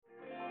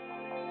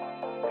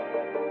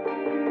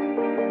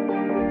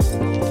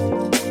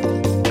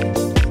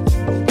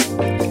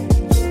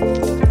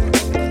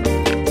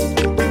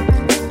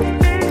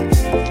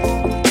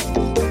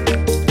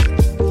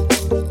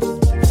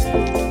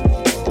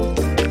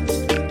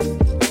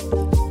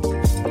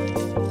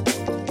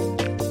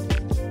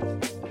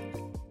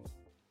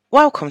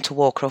Welcome to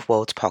Walker of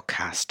Worlds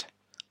podcast.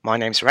 My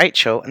name's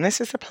Rachel, and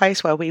this is the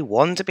place where we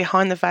wander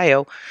behind the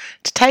veil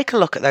to take a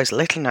look at those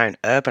little-known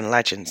urban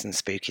legends and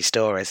spooky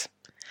stories.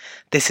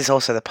 This is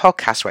also the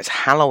podcast where it's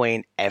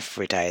Halloween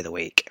every day of the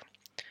week.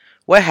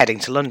 We're heading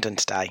to London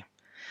today.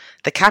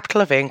 The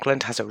capital of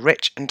England has a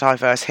rich and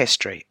diverse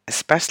history,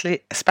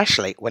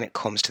 especially when it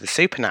comes to the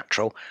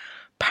supernatural,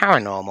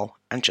 paranormal,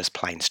 and just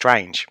plain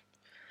strange.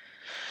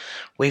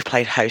 We've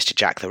played host to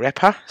Jack the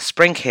Ripper,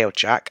 Spring-Heeled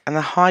Jack, and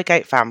the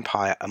Highgate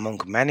Vampire,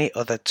 among many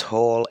other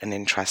tall and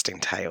interesting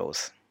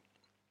tales.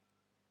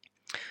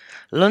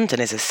 London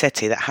is a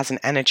city that has an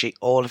energy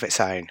all of its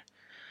own.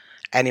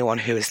 Anyone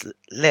who has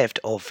lived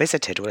or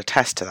visited will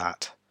attest to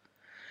that.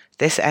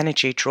 This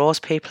energy draws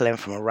people in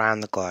from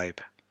around the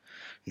globe.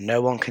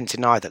 No one can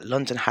deny that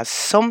London has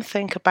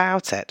something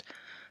about it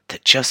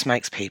that just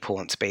makes people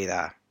want to be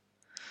there.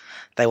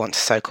 They want to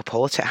soak up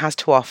all that it has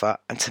to offer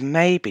and to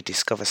maybe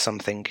discover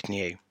something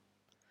new.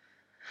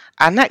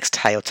 Our next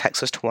tale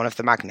takes us to one of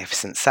the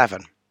Magnificent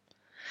Seven.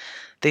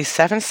 These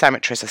 7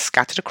 cemeteries are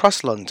scattered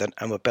across London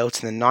and were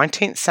built in the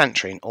 19th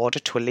century in order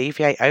to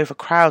alleviate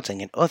overcrowding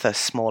in other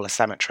smaller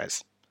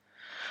cemeteries.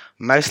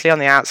 Mostly on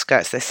the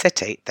outskirts of the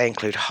city, they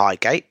include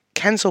Highgate,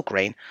 Kensal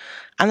Green,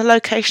 and the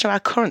location of our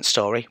current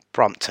story,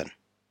 Brompton.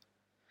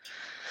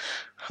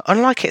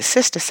 Unlike its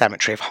sister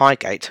cemetery of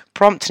Highgate,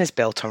 Brompton is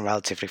built on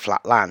relatively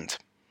flat land.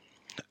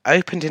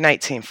 Opened in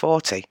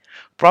 1840,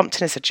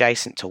 Brompton is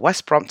adjacent to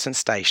West Brompton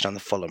Station on the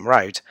Fulham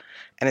Road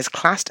and is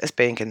classed as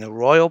being in the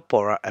Royal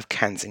Borough of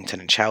Kensington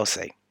and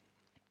Chelsea.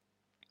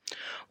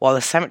 While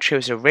the cemetery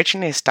was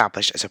originally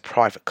established as a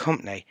private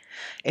company,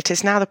 it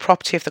is now the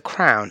property of the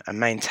Crown and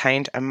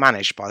maintained and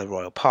managed by the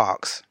Royal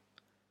Parks.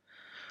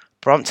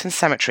 Brompton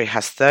Cemetery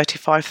has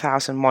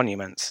 35,000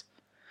 monuments,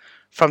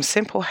 from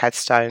simple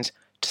headstones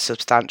to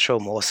substantial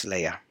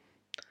mausolea,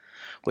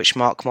 which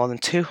mark more than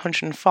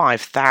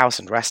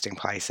 205,000 resting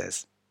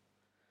places.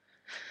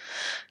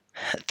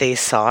 The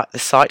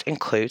site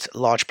includes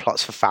large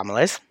plots for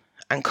families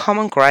and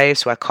common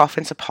graves where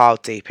coffins are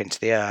piled deep into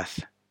the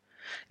earth.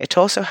 It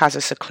also has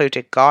a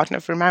secluded garden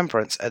of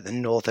remembrance at the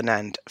northern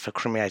end for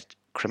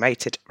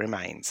cremated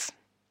remains.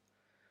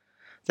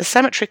 The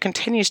cemetery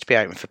continues to be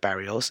open for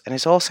burials and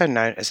is also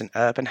known as an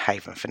urban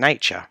haven for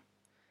nature.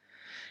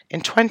 In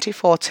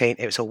 2014,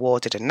 it was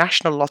awarded a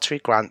National Lottery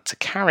grant to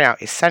carry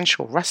out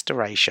essential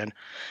restoration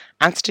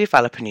and to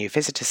develop a new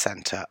visitor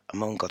centre,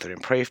 among other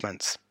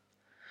improvements.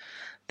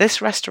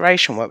 This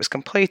restoration work was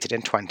completed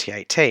in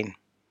 2018.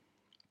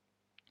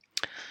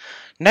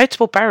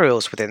 Notable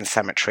burials within the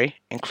cemetery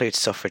include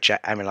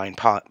suffragette Emmeline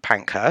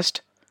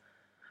Pankhurst,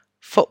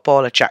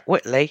 footballer Jack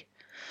Whitley,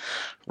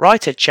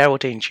 writer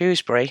Geraldine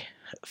Dewsbury,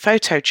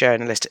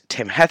 photojournalist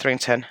Tim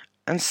Hetherington,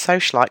 and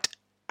socialite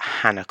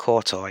Hannah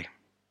Courtoy.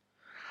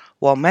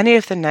 While many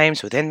of the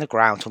names within the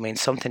ground will mean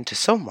something to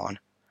someone,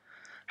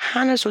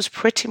 Hannah's was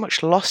pretty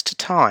much lost to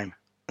time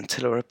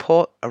until a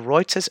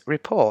Reuters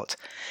report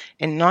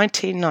in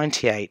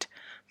 1998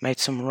 made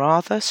some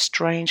rather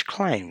strange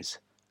claims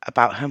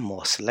about her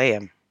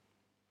mausoleum.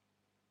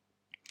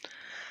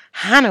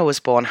 Hannah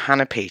was born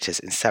Hannah Peters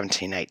in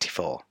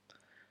 1784.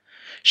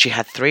 She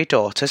had 3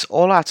 daughters,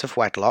 all out of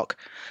wedlock,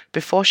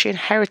 before she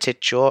inherited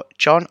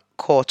John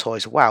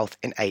Courtoy's wealth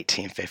in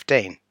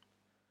 1815.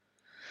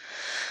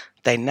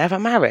 They never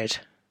married,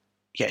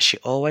 yet she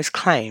always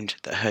claimed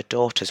that her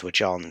daughters were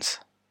John's.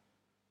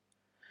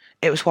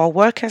 It was while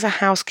working as a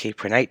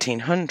housekeeper in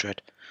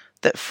 1800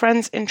 that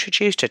friends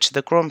introduced her to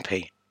the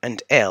grumpy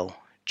and ill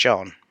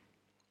John.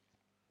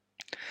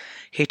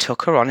 He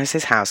took her on as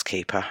his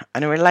housekeeper,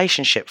 and a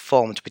relationship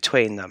formed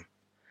between them.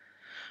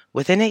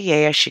 Within a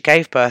year, she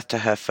gave birth to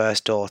her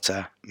first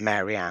daughter,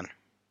 Mary Ann.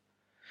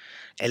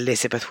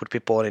 Elizabeth would be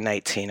born in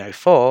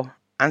 1804,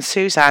 and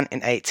Suzanne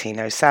in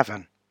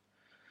 1807.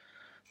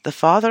 The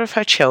father of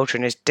her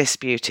children is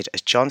disputed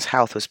as John's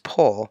health was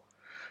poor,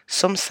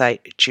 some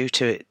say due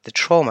to the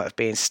trauma of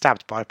being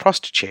stabbed by a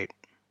prostitute.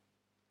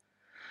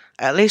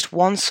 At least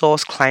one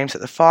source claims that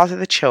the father of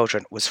the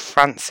children was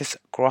Francis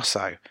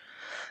Grosso,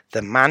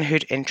 the man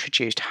who'd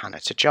introduced Hannah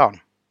to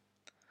John.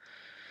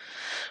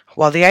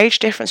 While the age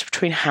difference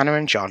between Hannah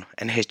and John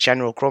and his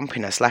general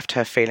grumpiness left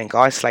her feeling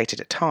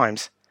isolated at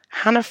times,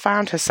 Hannah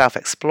found herself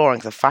exploring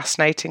the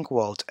fascinating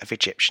world of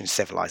Egyptian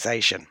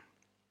civilization.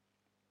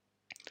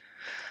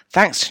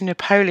 Thanks to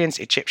Napoleon's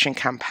Egyptian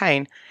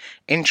campaign,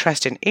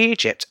 interest in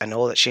Egypt and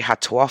all that she had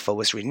to offer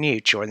was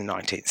renewed during the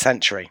 19th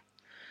century.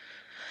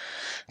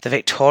 The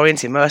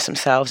Victorians immersed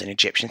themselves in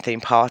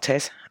Egyptian-themed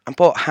parties and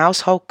bought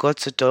household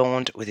goods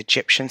adorned with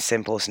Egyptian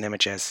symbols and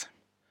images.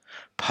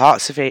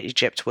 Parts of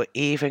Egypt were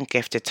even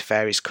gifted to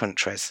various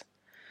countries.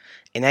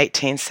 In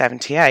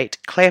 1878,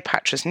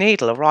 Cleopatra's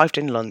Needle arrived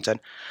in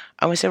London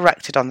and was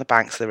erected on the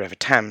banks of the River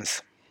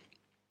Thames.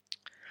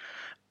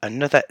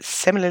 Another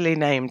similarly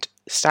named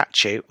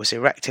statue was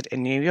erected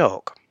in New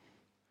York.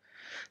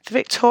 The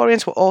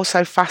Victorians were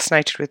also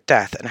fascinated with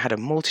death and had a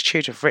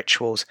multitude of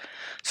rituals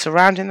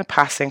surrounding the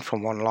passing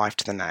from one life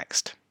to the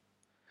next.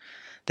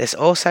 This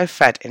also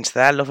fed into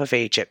their love of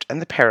Egypt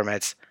and the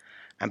pyramids,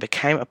 and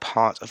became a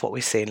part of what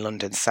we see in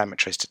London's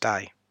cemeteries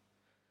today.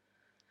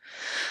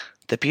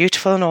 The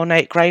beautiful and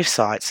ornate grave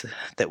sites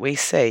that we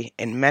see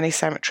in many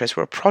cemeteries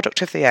were a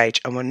product of the age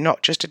and were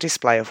not just a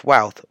display of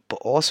wealth, but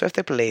also of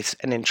the beliefs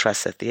and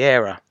interests of the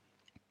era.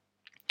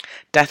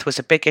 Death was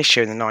a big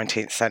issue in the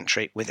 19th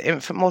century, with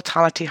infant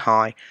mortality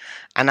high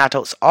and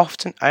adults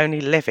often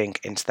only living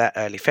into their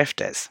early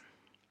 50s.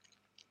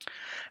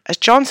 As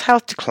John's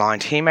health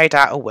declined, he made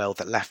out a will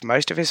that left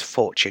most of his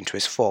fortune to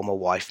his former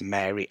wife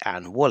Mary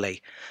Ann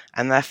Woolley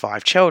and their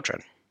 5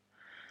 children.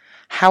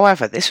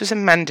 However, this was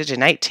amended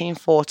in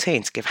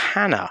 1814 to give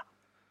Hannah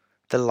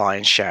the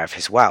lion's share of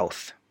his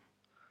wealth.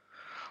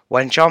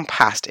 When John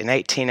passed in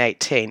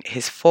 1818,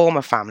 his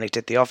former family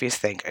did the obvious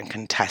thing and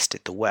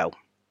contested the will.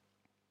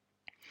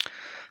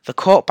 The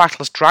court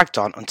battles dragged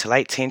on until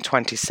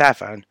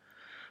 1827,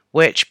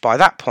 which, by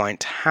that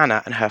point,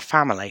 Hannah and her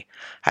family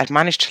had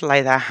managed to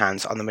lay their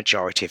hands on the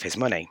majority of his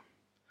money.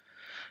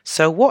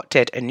 So what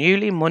did a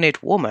newly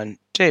moneyed woman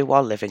do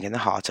while living in the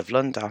heart of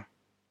London?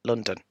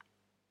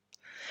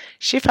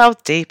 She fell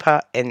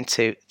deeper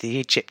into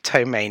the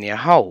Egyptomania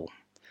hole.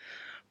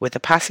 With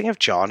the passing of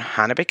John,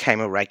 Hannah became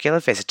a regular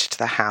visitor to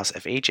the house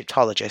of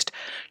Egyptologist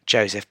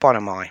Joseph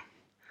Bonomi.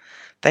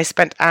 They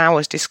spent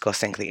hours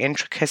discussing the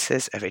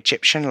intricacies of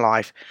Egyptian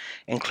life,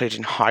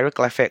 including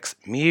hieroglyphics,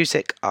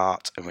 music,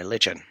 art, and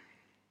religion.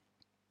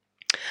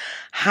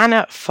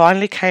 Hannah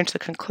finally came to the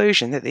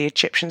conclusion that the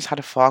Egyptians had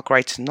a far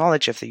greater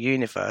knowledge of the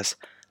universe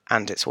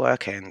and its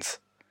workings.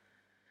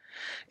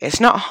 It's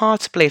not hard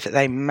to believe that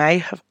they may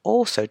have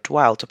also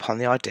dwelt upon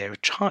the idea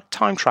of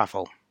time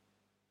travel.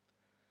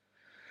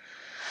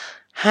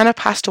 Hannah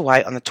passed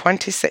away on the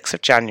 26th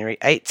of January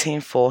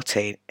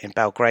 1814 in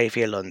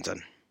Belgravia,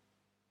 London.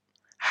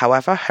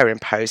 However, her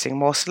imposing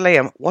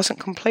mausoleum wasn't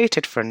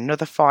completed for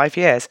another 5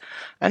 years,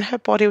 and her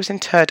body was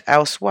interred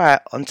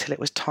elsewhere until it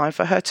was time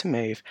for her to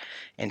move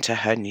into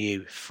her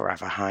new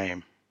forever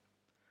home.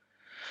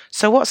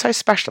 So what's so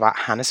special about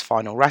Hannah's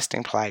final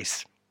resting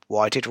place?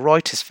 Why did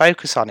Reuters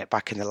focus on it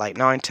back in the late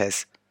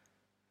 90s?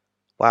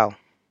 Well,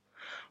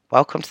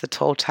 welcome to the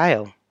tall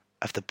tale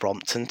of the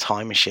Brompton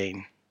time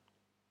machine.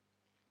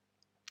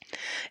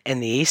 In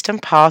the eastern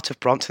part of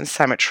Brompton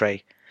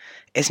Cemetery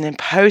is an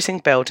imposing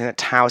building that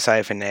towers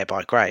over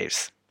nearby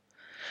graves.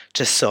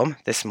 To some,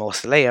 this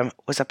mausoleum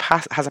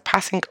has a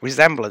passing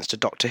resemblance to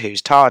Doctor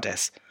Who's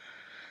TARDIS.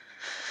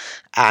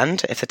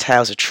 And if the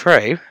tales are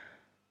true,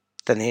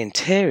 then the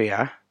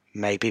interior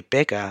may be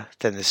bigger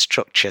than the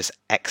structure's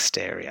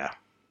exterior.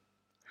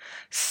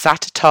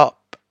 Sat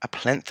atop a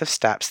plinth of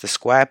steps, the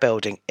square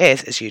building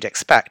is, as you'd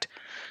expect,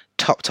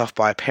 topped off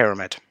by a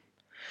pyramid.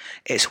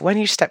 It's when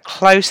you step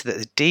closer that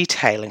the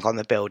detailing on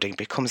the building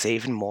becomes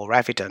even more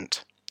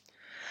evident.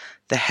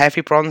 The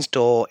heavy bronze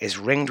door is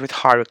ringed with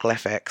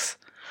hieroglyphics,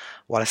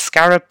 while a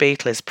scarab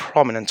beetle is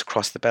prominent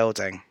across the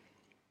building.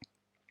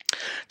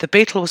 The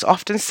beetle was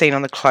often seen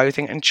on the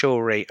clothing and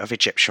jewellery of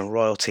Egyptian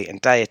royalty and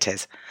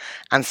deities,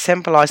 and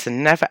symbolised the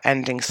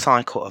never-ending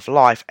cycle of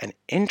life and,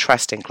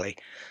 interestingly,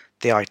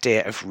 the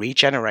idea of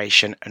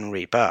regeneration and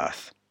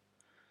rebirth.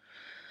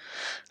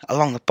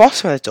 Along the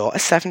bottom of the door are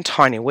 7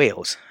 tiny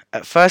wheels.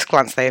 At first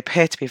glance they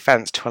appear to be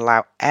vents to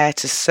allow air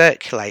to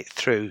circulate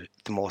through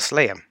the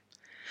mausoleum.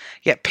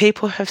 Yet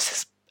people have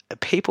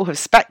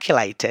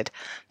speculated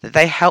that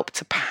they help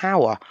to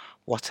power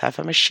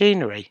whatever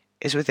machinery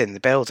is within the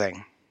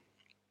building.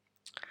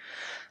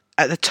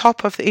 At the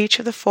top of each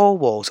of the 4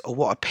 walls are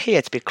what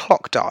appear to be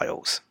clock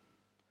dials.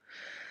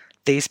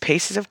 These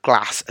pieces of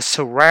glass are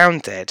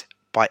surrounded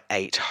by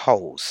 8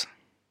 holes.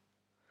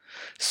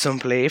 Some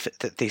believe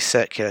that the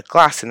circular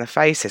glass in the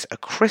faces are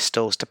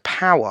crystals to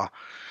power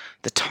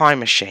the time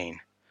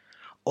machine,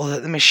 or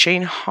that the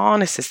machine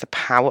harnesses the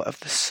power of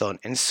the sun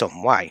in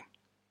some way.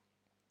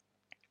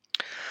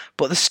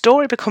 But the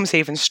story becomes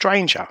even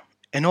stranger.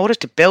 In order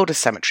to build a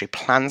cemetery,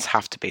 plans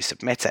have to be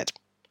submitted.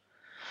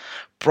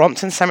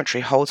 Brompton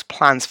Cemetery holds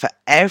plans for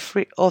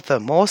every other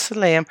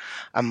mausoleum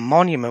and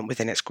monument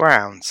within its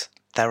grounds.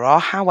 There are,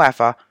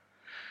 however,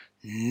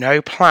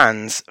 no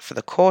plans for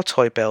the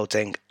Courtoy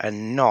building,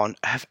 and none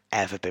have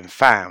ever been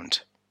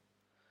found.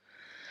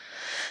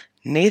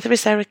 Neither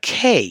is there a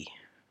key,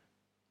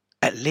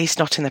 at least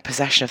not in the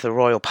possession of the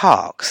royal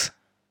parks.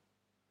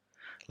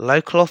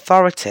 Local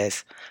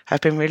authorities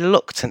have been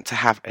reluctant to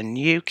have a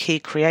new key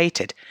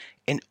created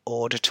in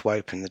order to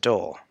open the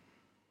door.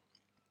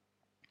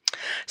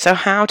 So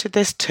how did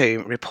this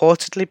tomb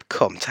reportedly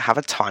come to have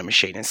a time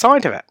machine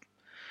inside of it?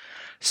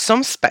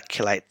 Some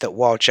speculate that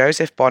while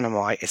Joseph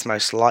Bonomi is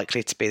most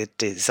likely to be the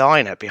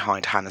designer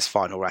behind Hannah's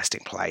final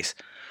resting place,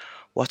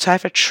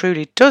 whatever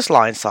truly does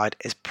lie inside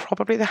is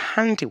probably the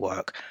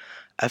handiwork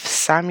of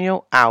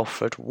Samuel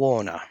Alfred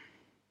Warner.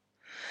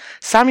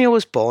 Samuel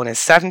was born in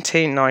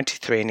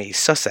 1793 in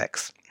East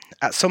Sussex.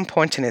 At some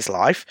point in his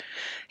life,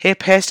 he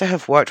appears to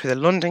have worked with a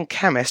London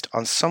chemist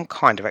on some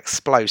kind of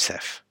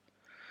explosive.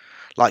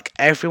 Like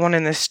everyone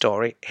in this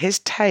story, his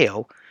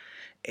tale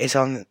is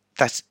on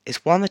that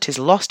is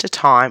lost to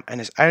time and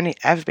has only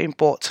ever been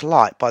brought to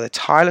light by the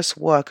tireless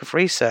work of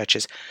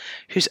researchers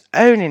whose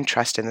own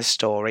interest in the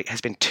story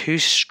has been too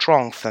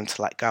strong for them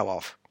to let go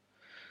of.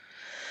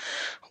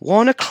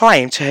 Warner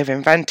claimed to have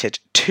invented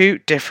two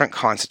different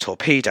kinds of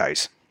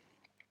torpedoes.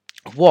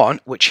 One,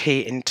 which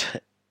he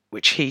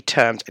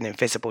termed an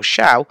invisible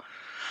shell,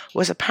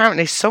 was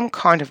apparently some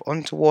kind of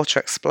underwater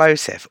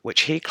explosive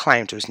which he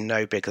claimed was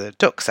no bigger than a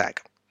duck's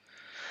egg.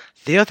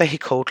 The other he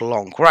called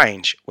long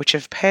range, which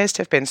appears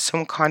to have been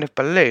some kind of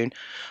balloon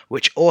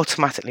which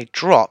automatically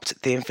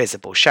dropped the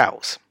invisible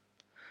shells.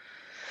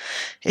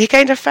 He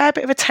gained a fair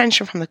bit of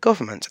attention from the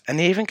government and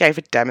even gave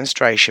a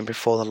demonstration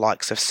before the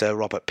likes of Sir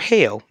Robert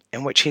Peel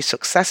in which he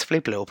successfully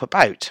blew up a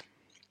boat.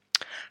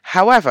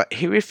 However,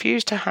 he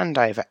refused to hand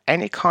over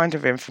any kind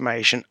of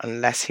information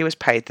unless he was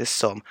paid the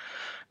sum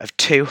of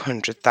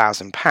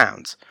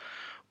 £200,000,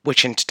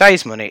 which in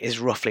today's money is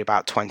roughly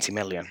about 20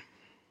 million.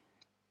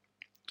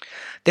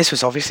 This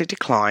was obviously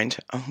declined,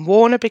 and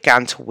Warner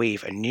began to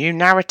weave a new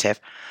narrative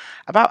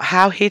about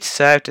how he'd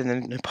served in the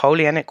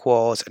Napoleonic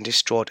Wars and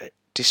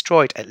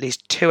destroyed at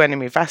least 2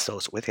 enemy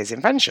vessels with his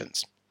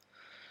inventions.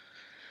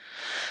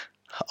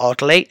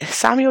 Oddly,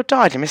 Samuel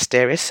died in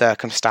mysterious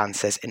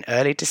circumstances in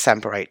early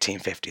December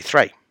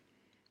 1853.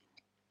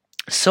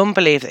 Some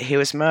believe that he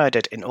was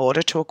murdered in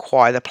order to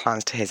acquire the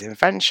plans to his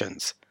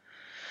inventions.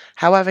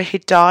 However, he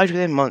died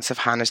within months of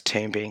Hannah's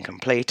tomb being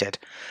completed,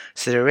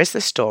 so there is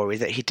the story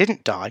that he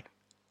didn't die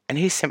and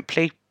he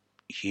simply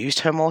used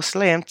her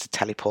mausoleum to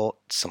teleport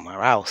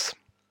somewhere else.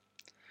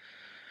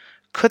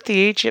 Could the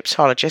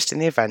Egyptologist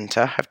and the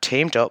inventor have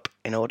teamed up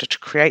in order to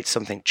create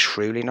something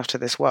truly not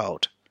of this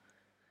world?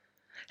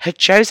 Had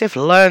Joseph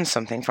learned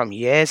something from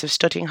years of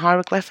studying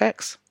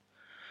hieroglyphics?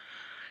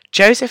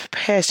 Joseph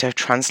appears to have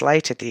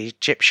translated the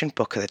Egyptian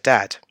Book of the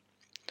Dead.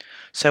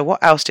 So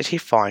what else did he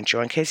find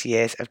during his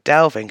years of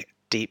delving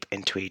deep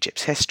into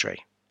Egypt's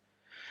history?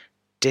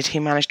 Did he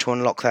manage to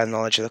unlock their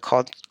knowledge of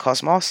the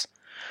cosmos?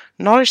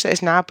 Knowledge that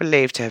is now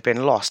believed to have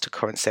been lost to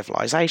current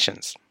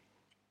civilizations.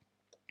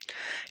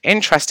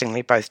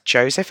 Interestingly, both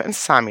Joseph and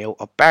Samuel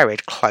are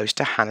buried close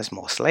to Hannah's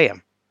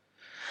mausoleum.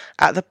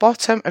 At the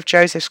bottom of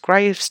Joseph's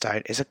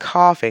gravestone is a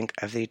carving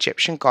of the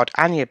Egyptian god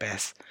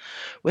Anubis,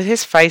 with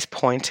his face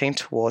pointing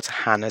towards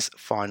Hannah's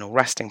final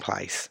resting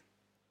place.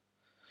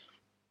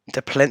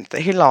 The plinth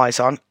that he lies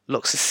on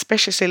looks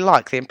suspiciously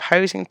like the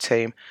imposing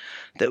tomb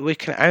that we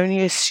can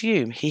only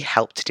assume he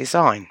helped to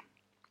design.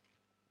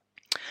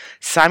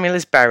 Samuel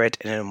is buried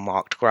in an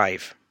unmarked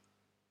grave.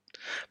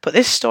 But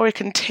this story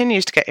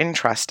continues to get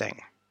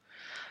interesting.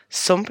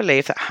 Some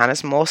believe that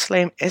Hannah's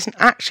mausoleum isn't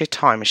actually a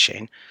time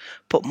machine,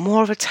 but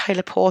more of a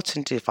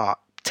teleportation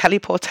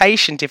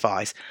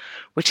device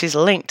which is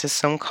linked to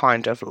some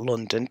kind of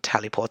London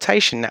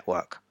teleportation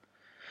network.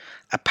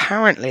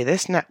 Apparently,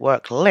 this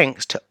network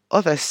links to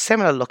other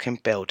similar-looking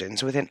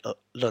buildings within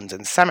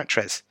London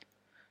cemeteries.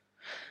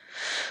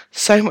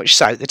 So much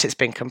so that it's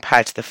been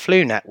compared to the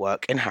Flu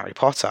network in Harry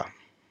Potter.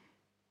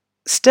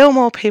 Still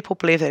more people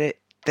believe that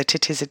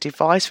it is a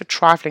device for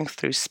travelling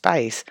through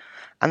space,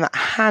 and that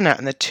Hannah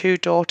and the 2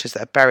 daughters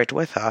that are buried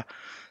with her,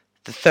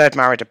 the third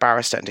married a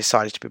barrister and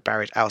decided to be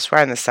buried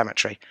elsewhere in the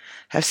cemetery,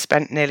 have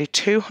spent nearly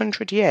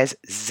 200 years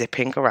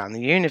zipping around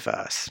the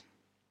universe.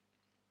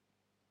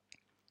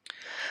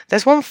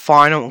 There's one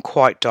final and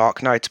quite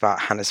dark note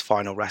about Hannah's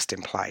final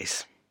resting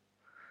place.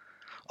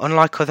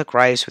 Unlike other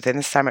graves within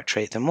the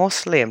cemetery, the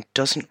mausoleum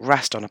doesn't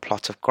rest on a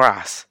plot of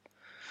grass,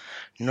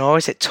 nor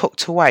is it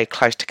tucked away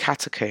close to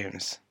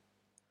catacombs.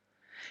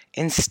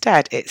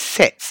 Instead, it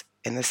sits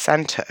in the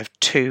centre of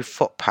 2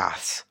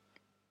 footpaths,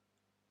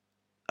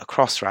 a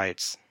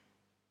crossroads.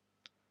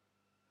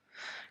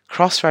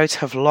 Crossroads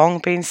have long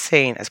been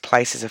seen as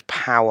places of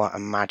power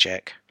and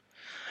magic.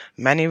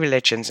 Many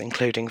religions,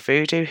 including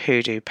voodoo,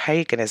 hoodoo,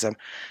 paganism,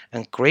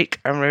 and Greek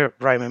and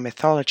Roman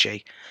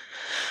mythology,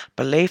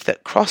 believe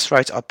that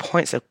crossroads are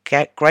points of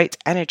great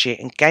energy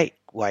and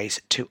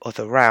gateways to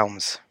other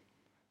realms.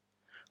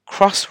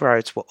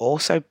 Crossroads were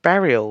also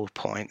burial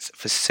points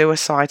for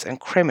suicides and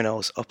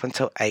criminals up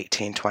until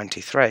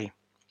 1823.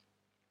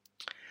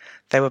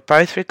 They were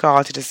both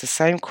regarded as the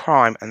same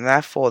crime, and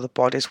therefore the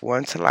bodies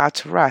weren't allowed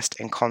to rest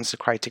in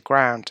consecrated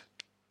ground.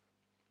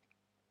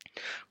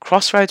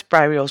 Crossroads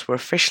burials were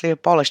officially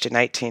abolished in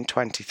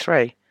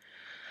 1823,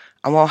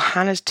 and while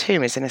Hannah's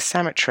tomb is in a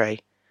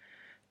cemetery,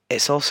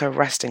 it's also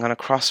resting on a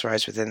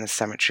crossroads within the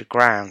cemetery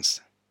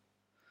grounds.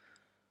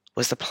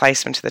 Was the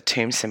placement of the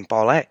tomb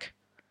symbolic?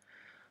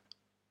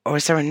 Or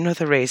is there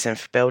another reason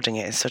for building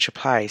it in such a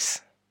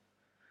place?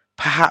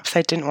 Perhaps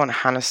they didn't want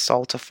Hannah's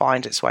soul to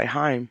find its way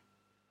home.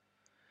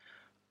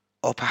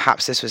 Or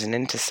perhaps this was an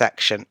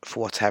intersection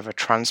for whatever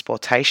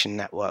transportation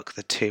network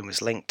the tomb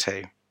was linked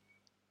to.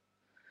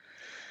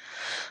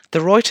 The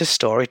Reuters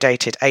story,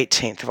 dated the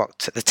 10th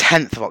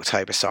of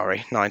October,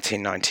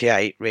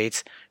 1998,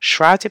 reads,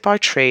 "Shrouded by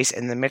trees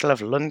in the middle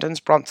of London's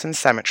Brompton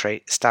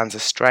cemetery stands a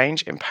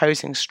strange,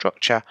 imposing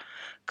structure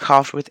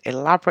carved with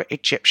elaborate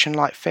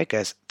Egyptian-like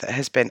figures that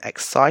has been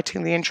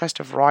exciting the interest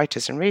of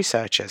writers and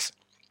researchers.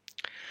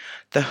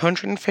 The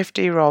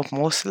 150-year-old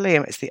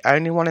mausoleum is the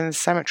only one in the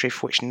cemetery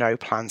for which no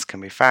plans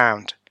can be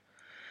found.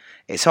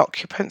 Its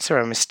occupants are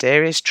a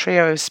mysterious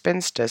trio of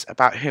spinsters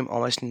about whom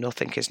almost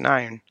nothing is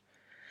known.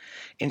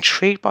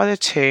 Intrigued by the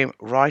tomb,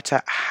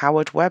 writer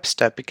Howard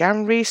Webster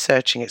began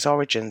researching its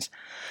origins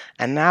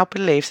and now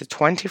believes the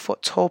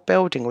 20-foot-tall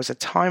building was a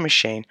time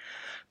machine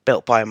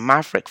built by a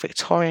maverick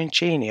Victorian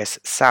genius,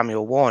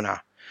 Samuel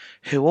Warner,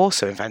 who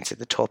also invented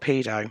the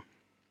torpedo.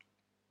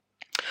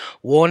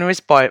 Warner is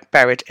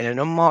buried in an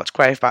unmarked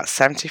grave about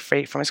 70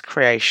 feet from his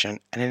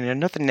creation, and in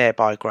another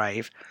nearby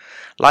grave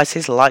lies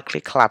his likely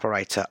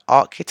collaborator,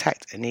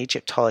 architect and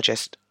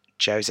Egyptologist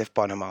Joseph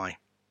Bonomi.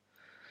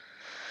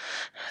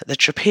 The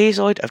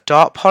trapezoid of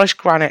dark polished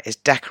granite is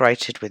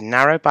decorated with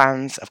narrow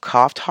bands of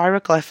carved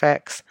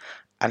hieroglyphics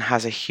and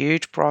has a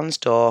huge bronze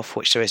door for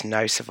which there is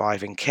no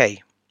surviving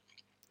key.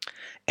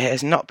 It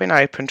has not been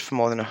opened for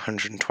more than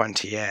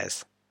 120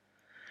 years.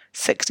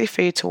 60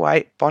 feet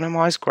away,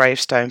 Bonomi's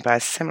gravestone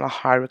bears similar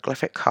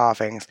hieroglyphic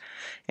carvings,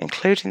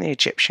 including the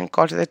Egyptian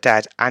god of the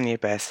dead,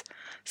 Anubis,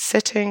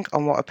 sitting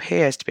on what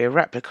appears to be a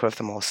replica of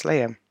the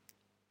mausoleum.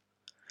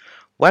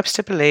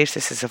 Webster believes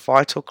this is a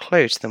vital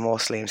clue to the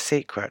mausoleum's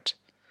secret.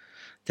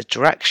 The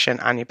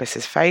direction Anubis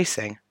is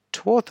facing,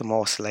 toward the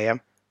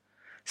mausoleum,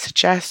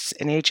 suggests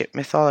in Egypt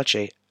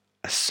mythology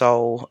a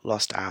soul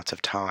lost out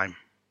of time.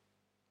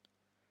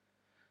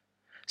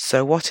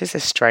 So what is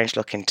this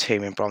strange-looking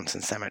tomb in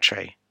Brompton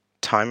Cemetery?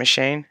 Time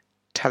machine?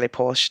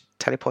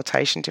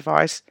 Teleportation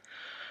device?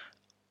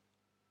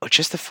 Or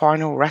just the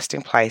final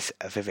resting place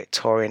of a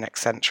Victorian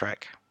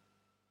eccentric?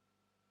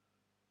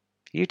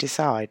 You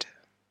decide.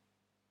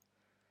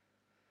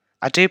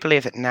 I do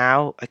believe that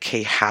now a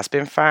key has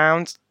been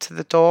found to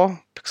the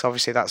door, because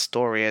obviously that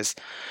story is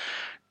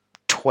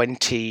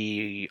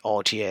 20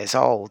 odd years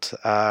old.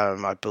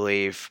 I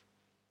believe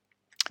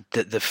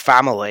that the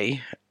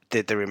family,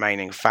 the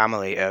remaining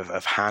family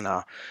of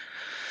Hannah,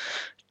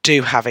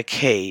 do have a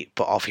key,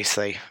 but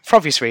obviously, for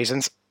obvious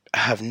reasons,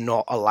 have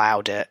not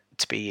allowed it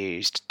to be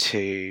used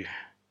to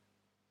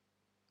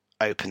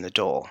open the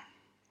door.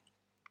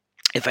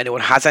 If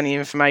anyone has any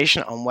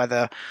information on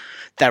whether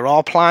there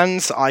are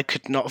plans, I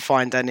could not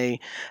find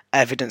any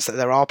evidence that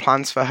there are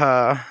plans for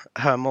her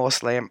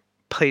mausoleum.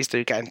 Please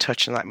do get in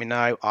touch and let me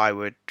know. I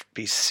would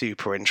be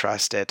super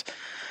interested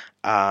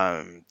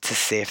to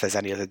see if there's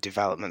any other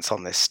developments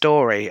on this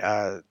story,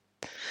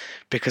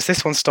 because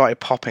this one started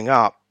popping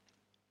up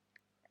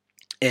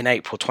in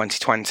April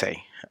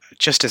 2020,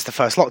 just as the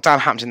first lockdown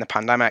happened in the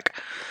pandemic.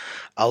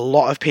 A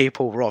lot of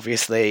people were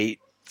obviously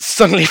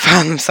suddenly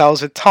found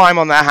themselves with time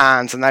on their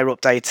hands, and they were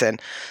updating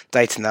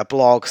their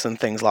blogs and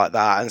things like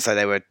that, and so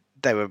they were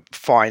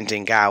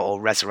finding out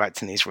or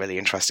resurrecting these really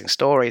interesting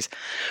stories,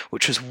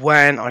 which was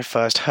when I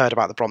first heard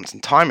about the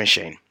Brompton time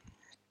machine.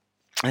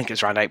 I think it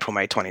was around April,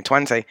 May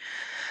 2020,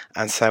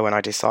 and so when I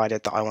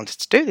decided that I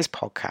wanted to do this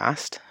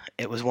podcast,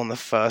 it was one of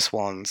the first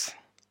ones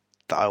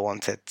that I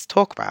wanted to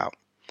talk about.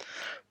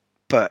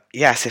 But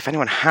yes, if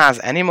anyone has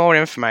any more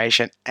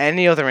information,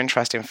 any other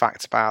interesting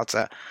facts about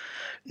it,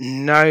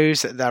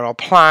 knows that there are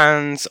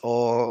plans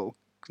or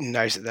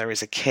knows that there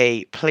is a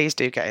key, please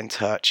do get in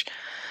touch.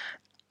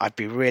 I'd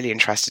be really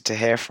interested to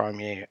hear from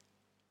you.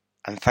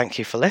 And thank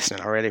you for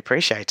listening. I really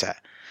appreciate it.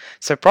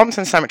 So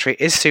Brompton Cemetery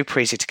is super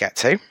easy to get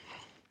to.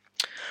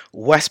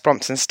 West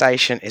Brompton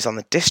Station is on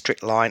the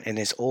District line and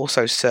is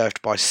also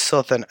served by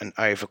Southern and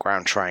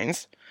Overground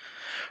trains.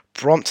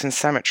 Brompton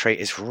Cemetery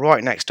is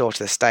right next door to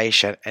the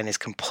station and is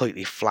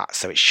completely flat,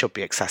 so it should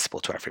be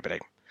accessible to everybody.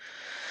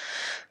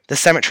 The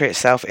cemetery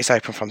itself is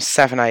open from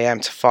 7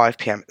 a.m. to 5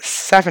 p.m.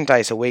 7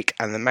 days a week,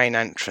 and the main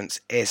entrance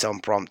is on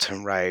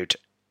Brompton Road,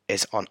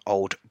 is on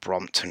Old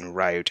Brompton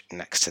Road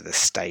next to the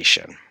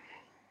station.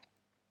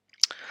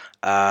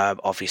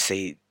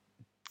 Obviously,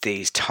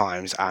 these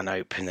times and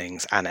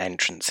openings and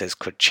entrances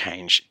could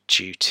change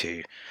due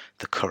to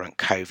the current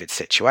COVID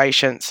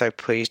situation, so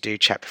please do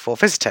check before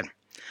visiting.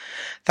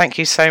 Thank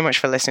you so much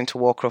for listening to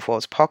Walker of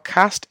Worlds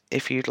podcast.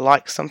 If you'd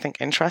like something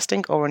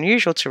interesting or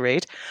unusual to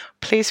read,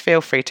 please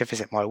feel free to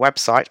visit my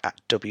website at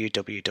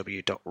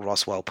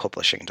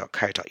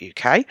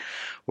www.roswellpublishing.co.uk.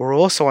 We're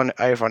also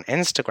over on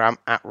Instagram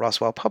at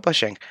Roswell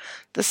Publishing.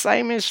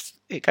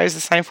 It goes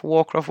the same for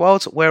Walker of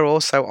Worlds. We're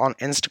also on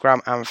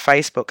Instagram and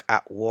Facebook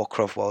at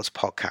Walker of Worlds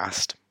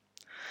podcast.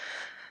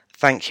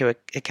 Thank you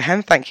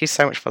again. Thank you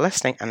so much for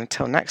listening, and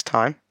until next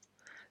time,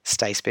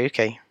 stay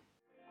spooky.